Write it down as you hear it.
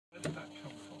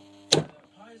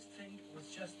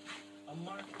just a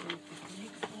marketing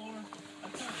technique for a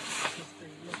time, because the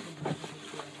Muslim Brotherhood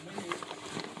were winning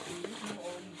to root their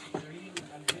own dream,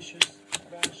 ambitious,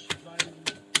 rash,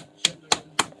 violent, children,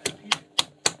 and period.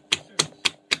 Service.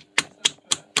 Is that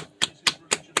fair? Is his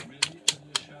religion really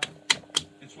only a sham?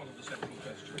 It's one of the central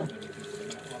questions many people are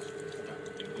now asking about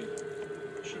the new leader.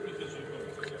 Sharif Zuhur.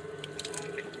 I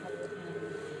recall him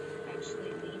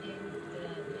actually leading the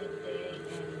midday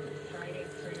and Friday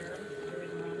prayer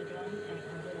during Ramadan at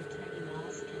a little tiny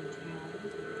mosque in town.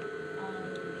 On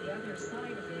the other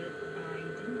side of it, I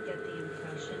didn't get the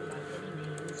impression by any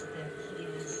means that he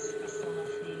is a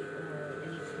Salafi or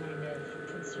any kind of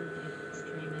conservative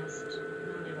extremist.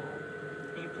 Not at all.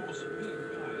 But of course, being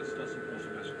pious doesn't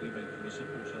automatically make you a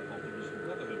supporter of the Muslim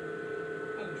Brotherhood.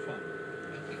 Alan Fun.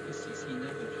 I think the Sisi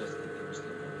never trusted the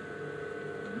Muslim Brotherhood.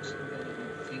 The Muslim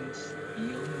Brotherhood thinks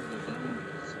beyond the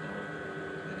boundaries of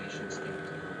the nation state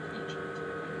of Egypt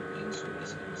and Sunni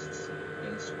Islamists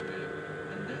elsewhere,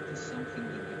 and that is something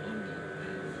that the army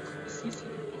and the Sisi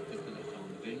in particular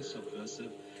found very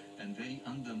subversive and very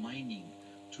undermining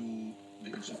to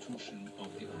the institution of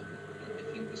the army. And I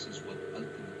think this is what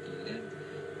ultimately led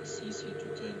the Sisi to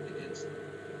turn against them.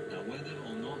 Now, whether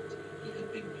or not he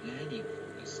had been planning for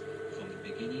this from the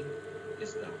beginning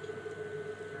is doubtful.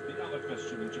 The other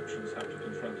question Egyptians have to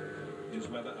confront is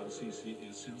whether al-Sisi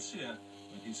is sincere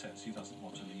when he says he doesn't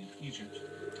want to leave Egypt.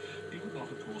 He would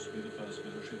not, of course, be the first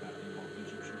military man in modern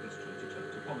Egyptian history to turn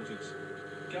to politics.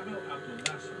 Gamal Abdel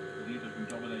Nasser, the leader who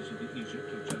dominated the Egypt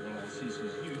of General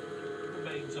al-Sisi's youth,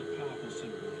 remains a powerful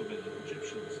symbol for many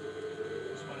Egyptians.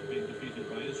 Despite being defeated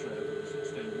by Israel in the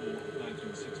Six-Day War of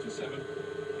 1967,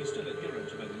 he's still a hero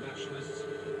to many nationalists,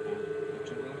 and like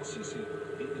General al-Sisi,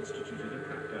 he instituted a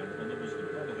crackdown on the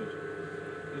Muslim Brotherhood.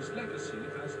 His legacy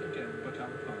has again become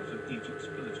part of Egypt's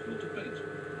political debate.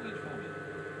 Khalid Fahmy.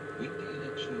 With the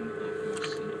election of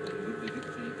Morsi and with the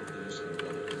victory of the Muslim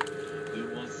Brotherhood, there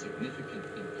was significant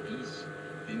increase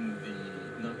in the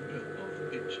number of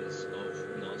pictures of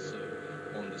Nasser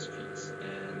on the streets.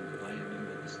 And I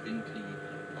remember distinctly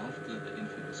after the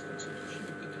infamous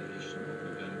constitutional declaration of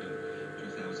November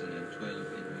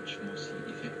 2012, in which Morsi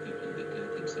effectively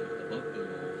declared himself above the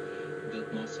law,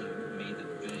 that Nasser made a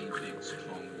very big,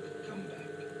 strong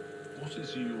comeback. What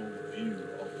is your view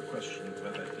of the question of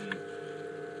whether he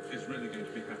is really going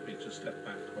to be happy to step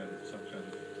back when some kind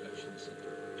of elections have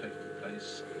taken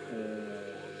place, or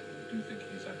do you think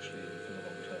he's actually in for the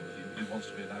long term? He wants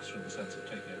to be a Nasser in the sense of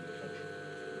taking over the country?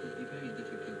 It would be very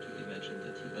difficult to imagine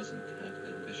that he doesn't have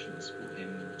ambitions for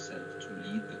himself to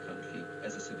lead the country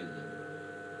as a civilian.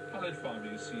 Khalid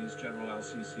Fahmy sees General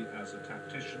al-Sisi as a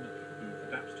tactician who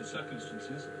adapts to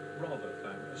circumstances rather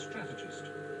than a strategist.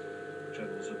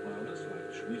 General's admirers,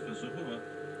 like Sharif Zuhur,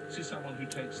 see someone who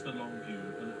takes the long view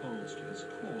and holds to his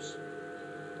course.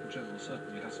 The General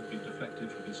certainly hasn't been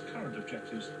deflected from his current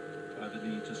objectives by the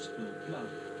need to spill blood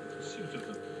in pursuit of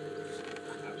them.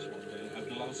 Perhaps one day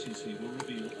Abdel al-Sisi will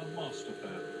reveal a master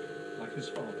plan, like his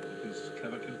father with his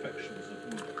clever confections of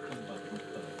wood and mud with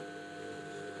pearl.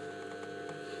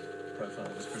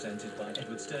 Profile was presented by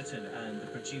Edward Sturton and the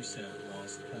producer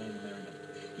was Helena Merriman.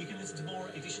 You can listen to more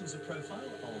editions of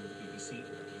Profile on the BBC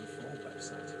Radio 4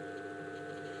 website.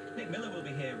 Nick Miller will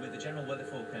be here with the general weather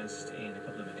forecast in a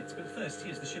couple of minutes, but first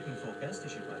here's the shipping forecast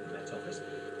issued by the Met Office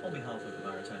on behalf of the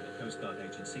Maritime and Coast Guard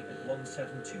Agency at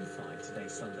 1725 today,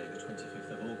 Sunday the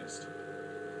 25th of August.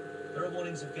 There are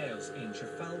warnings of gales in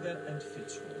Trafalgar and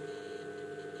Fitzroy.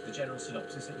 The general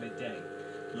synopsis at midday.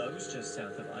 Lows just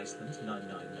south of Iceland,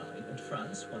 999, and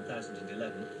France,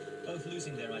 1011, both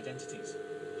losing their identities.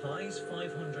 Highs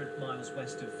 500 miles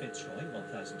west of Fitzroy,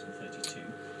 1032,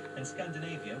 and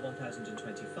Scandinavia,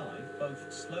 1025,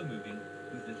 both slow-moving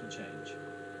with little change.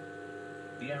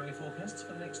 The area forecasts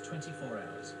for the next 24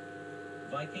 hours.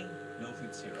 Viking,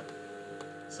 northward 0.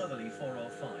 Southerly 4 or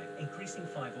 5, increasing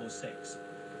 5 or 6.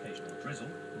 Occasional drizzle,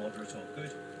 moderate or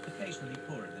good, occasionally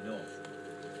poor in the north.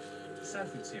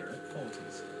 Southward 0,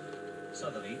 40s.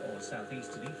 Southerly or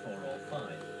southeasterly 4 or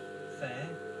 5. Fair,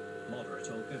 moderate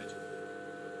or good.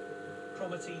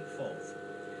 Cromarty 4th.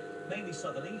 Mainly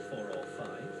southerly 4 or 5.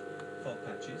 Fog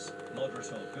patches,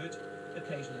 moderate or good,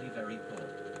 occasionally very poor.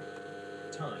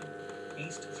 Time.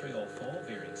 East 3 or 4,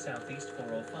 veering southeast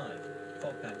 4 or 5.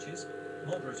 Fog patches,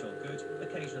 moderate or good,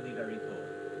 occasionally very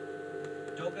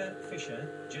poor. Dogger, Fisher,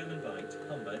 German Bight,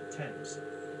 Humber, Thames.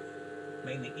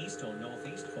 Mainly east or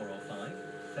northeast 4 or 5,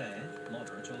 fair,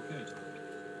 moderate or good.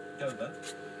 Dover,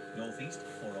 northeast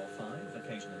 4 or 5,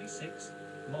 occasionally 6,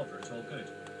 moderate or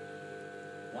good.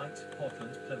 White,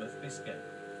 Portland, Plymouth, Biscay.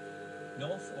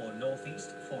 North or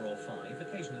northeast 4 or 5,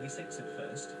 occasionally 6 at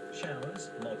first,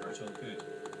 showers, moderate or good.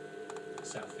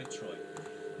 South Fitzroy.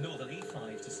 Northerly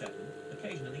 5 to 7,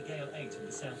 occasionally gale 8 in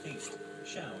the southeast.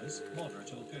 Showers,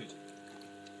 moderate or good.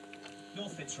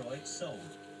 North Fitzroy, Seoul.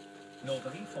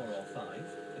 Northerly 4 or 5,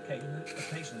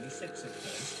 occasionally 6 at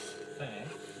first. Fair,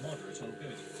 moderate or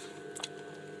good.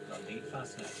 Lundy,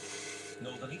 Fastnet.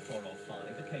 Northerly 4 or 5,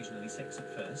 occasionally 6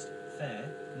 at first. Fair,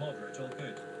 moderate or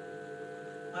good.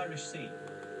 Irish Sea.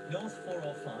 North 4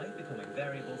 or 5, becoming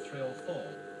variable 3 or 4.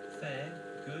 Fair,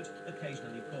 good,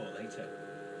 occasionally poor later.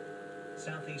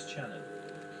 Southeast Shannon.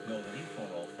 Northerly 4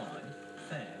 or 5,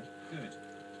 fair, good.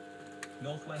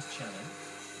 Northwest Shannon.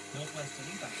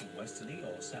 Northwesterly backing westerly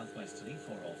or southwesterly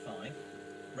 4 or 5.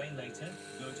 Rain later,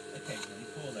 good, occasionally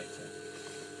poor later.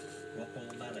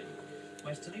 Rockall Mallee.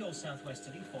 Westerly or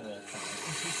southwesterly 4 or 5,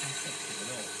 increasing 6 to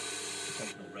the north.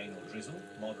 Occasional rain or drizzle,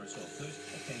 moderate or good,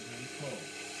 occasionally poor.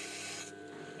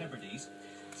 Hebrides.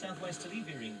 Southwesterly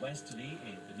veering westerly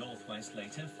in the northwest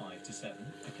later 5 to 7,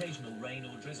 occasional rain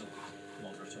or drizzle,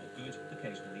 moderate or good,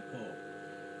 occasionally poor.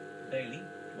 Bailey,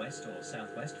 west or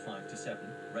southwest 5 to 7,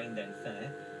 rain then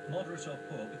fair, moderate or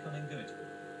poor, becoming good.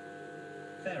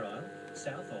 Fair Isle,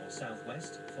 south or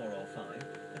southwest 4 or 5,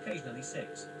 occasionally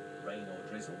 6, rain or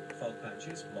drizzle, fog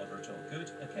patches, moderate or good,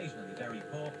 occasionally very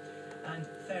poor. And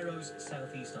Faroes,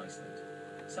 southeast Iceland.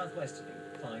 Southwesterly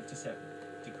 5 to 7,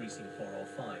 decreasing 4 or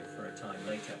 5 for a time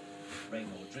later. Rain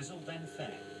or drizzle, then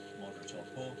fair, moderate or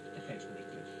poor, occasionally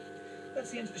good. That's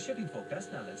the end of the shipping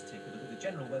forecast. Now let's take a look at the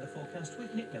general weather forecast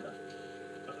with Nick Miller.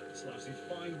 It's largely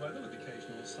fine weather with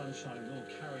occasional sunshine will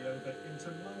carry over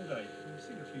into Monday. We've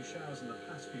seen a few showers in the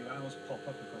past few hours pop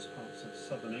up across parts of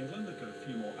southern England. They've got a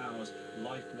few more hours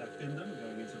light left in them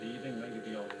going into the evening, maybe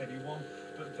the odd heavy one,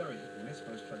 but very hit and miss.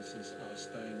 Most places are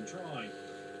staying dry.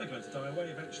 They're going to die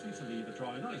away eventually to leave a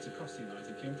dry night across the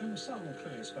United Kingdom. Some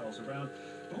clear spells around,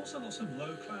 but also lots of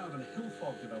low cloud and hill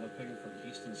fog developing from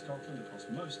eastern Scotland across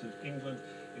most of England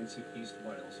into East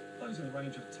Wales. Those in the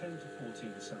range of 10 to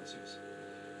 14 Celsius.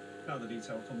 Now the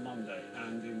detail for Monday,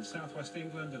 and in southwest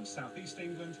England and southeast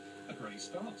England, a grey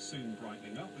start, soon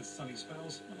brightening up with sunny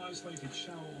spells, an isolated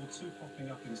shower or two popping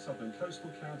up in southern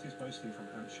coastal counties, mostly from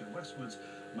Hampshire westwards,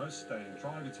 most staying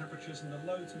dry with temperatures in the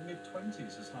low to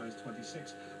mid-20s, as high as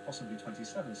 26, possibly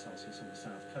 27 Celsius on the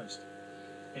south coast.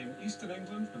 In eastern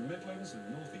England, the Midlands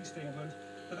and northeast England,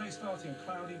 the day starting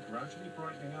cloudy, gradually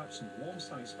brightening up, some warm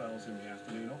sunny spells in the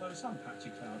afternoon, although some patchy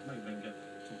cloud may linger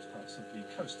towards parts of the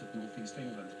coast of northeast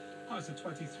England. Highs of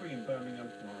 23 in Birmingham,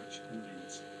 Norwich and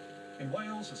Leeds. In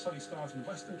Wales, a sunny start in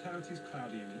western counties,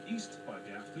 cloudy in the east by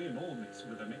the afternoon, all mixed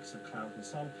with a mix of cloud and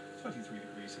sun, 23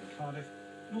 degrees in Cardiff.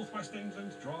 Northwest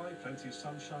England, dry, plenty of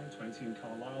sunshine, 20 in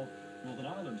Carlisle. Northern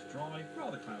Ireland, dry,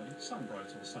 rather cloudy, some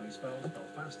bright or sunny spells,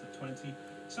 Belfast at 20.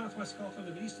 Southwest Scotland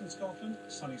and eastern Scotland,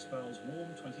 sunny spells, warm,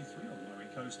 23 on the Murray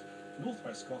coast.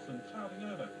 Northwest Scotland, clouding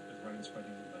over, with rain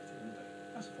spreading later in the day.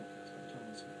 That's a forecast. I'm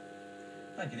Charles.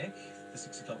 Thank you, Nick. The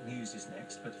 6 o'clock news is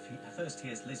next, but first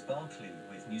here's Liz Barclay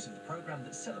with news of the programme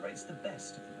that celebrates the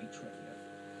best of the week's radio.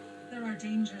 There are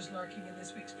dangers lurking in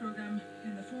this week's programme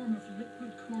in the form of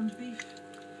liquid corned beef,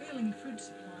 failing food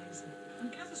supplies,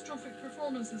 and catastrophic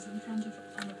performances in front of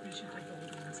unappreciative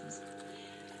audiences.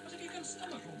 But if you can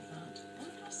stomach all of that, on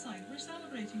the plus side, we're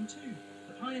celebrating too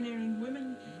the pioneering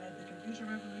women who led the computer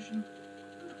revolution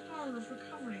and the power of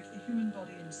recovery of the human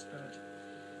body and spirit.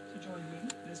 So join me,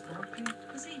 Liz Barclay,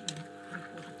 this evening at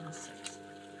 6:15.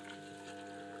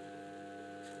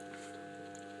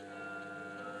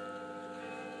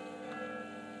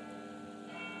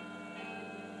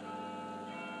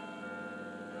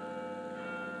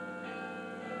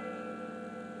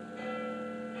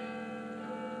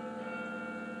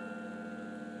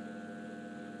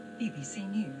 BBC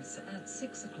News at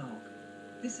 6 o'clock.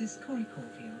 This is Corrie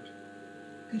Caulfield.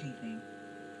 Good evening.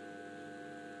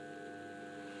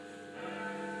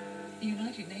 The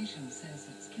United Nations says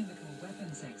its chemical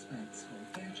weapons experts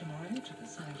will go tomorrow to the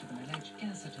site of an alleged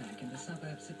gas attack in the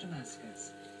suburbs of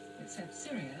Damascus. It said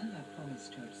Syria had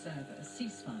promised to observe a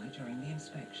ceasefire during the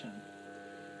inspection.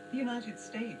 The United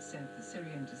States said the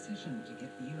Syrian decision to give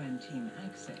the UN team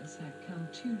access had come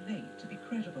too late to be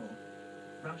credible.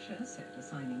 Russia said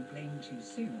assigning blame too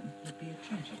soon would be a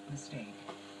tragic mistake.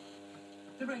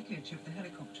 The wreckage of the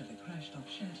helicopter that crashed off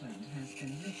Shetland has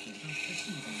been lifted off the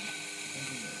seabed.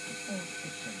 The fourth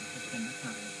victim has been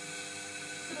recovered.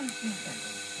 Sebastian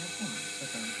Vettel has won the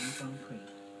Belgian Grand Prix.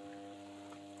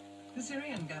 The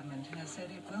Syrian government has said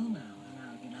it will now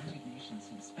allow United Nations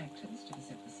inspectors to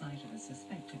visit the site of a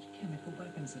suspected chemical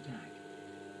weapons attack.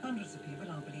 Hundreds of people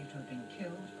are believed to have been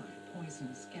killed by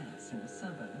poisonous gas in a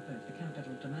suburb of the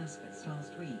capital Damascus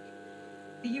last week.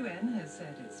 The UN has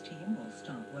said its team will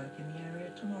start work in the area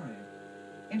tomorrow.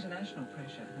 International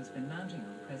pressure has been mounting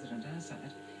on President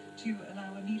Assad to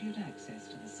allow immediate access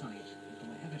to the site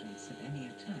before evidence of any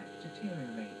attack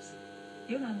deteriorates.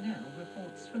 Yolan Nell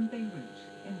reports from Beirut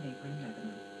in neighbouring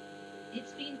Lebanon.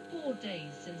 It's been 4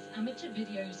 days since amateur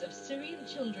videos of Syrian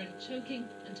children choking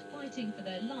and fighting for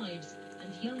their lives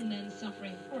and young men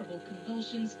suffering horrible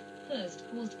convulsions first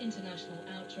caused international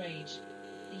outrage.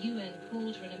 The UN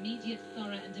called for an immediate,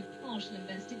 thorough and impartial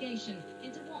investigation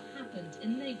into what happened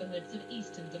in neighbourhoods of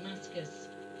eastern Damascus.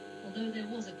 Although there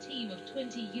was a team of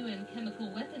 20 UN chemical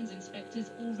weapons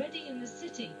inspectors already in the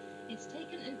city, it's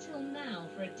taken until now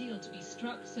for a deal to be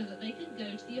struck so that they can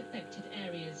go to the affected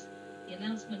areas. The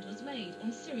announcement was made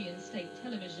on Syrian state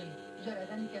television.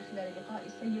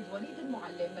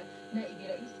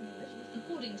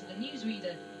 According to the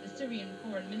newsreader, the Syrian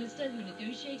foreign minister who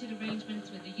negotiated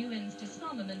arrangements with the UN's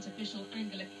disarmament official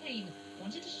Angela Kane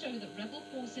wanted to show that rebel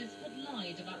forces had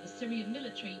lied about the Syrian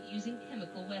military using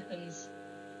chemical weapons.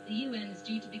 The UN is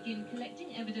due to begin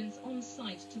collecting evidence on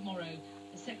site tomorrow.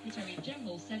 The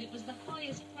Secretary-General said it was the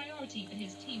highest priority for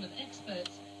his team of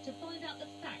experts to find out the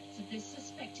facts of this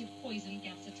suspected poison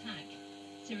gas attack.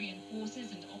 Syrian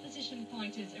forces and opposition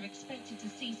fighters are expected to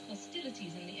cease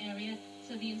hostilities in the area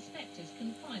so the inspectors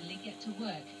can finally get to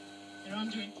work. They're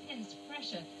under intense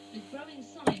pressure, with growing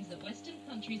signs that Western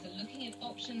countries are looking at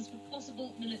options for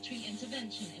possible military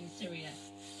intervention in Syria.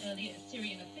 Earlier, a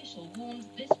Syrian official warned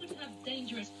this would have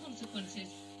dangerous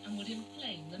consequences and would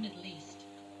inflame the Middle East.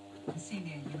 A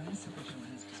senior US official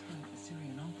has described the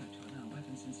Syrian offer to allow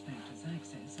weapons inspectors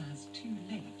access as too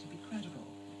late to be credible.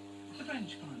 The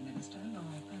French Foreign Minister,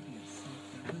 Laurent Fabius, said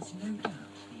there was no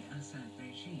doubt the Assad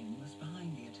regime was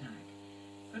behind the attack.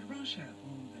 But Russia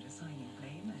warned that assigning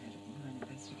blame ahead of the UN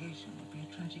investigation would be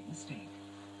a tragic mistake.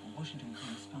 Our Washington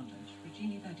correspondent,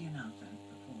 Regina Vadianathan,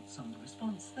 reports on the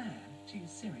response there to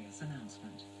Syria's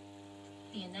announcement.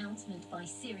 The announcement by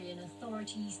Syrian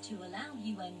authorities to allow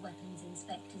UN weapons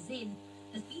inspectors in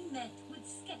has been met with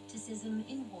skepticism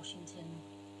in Washington.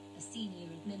 A senior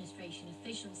administration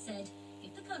official said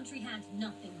if the country had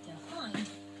nothing to hide,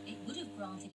 it would have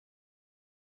granted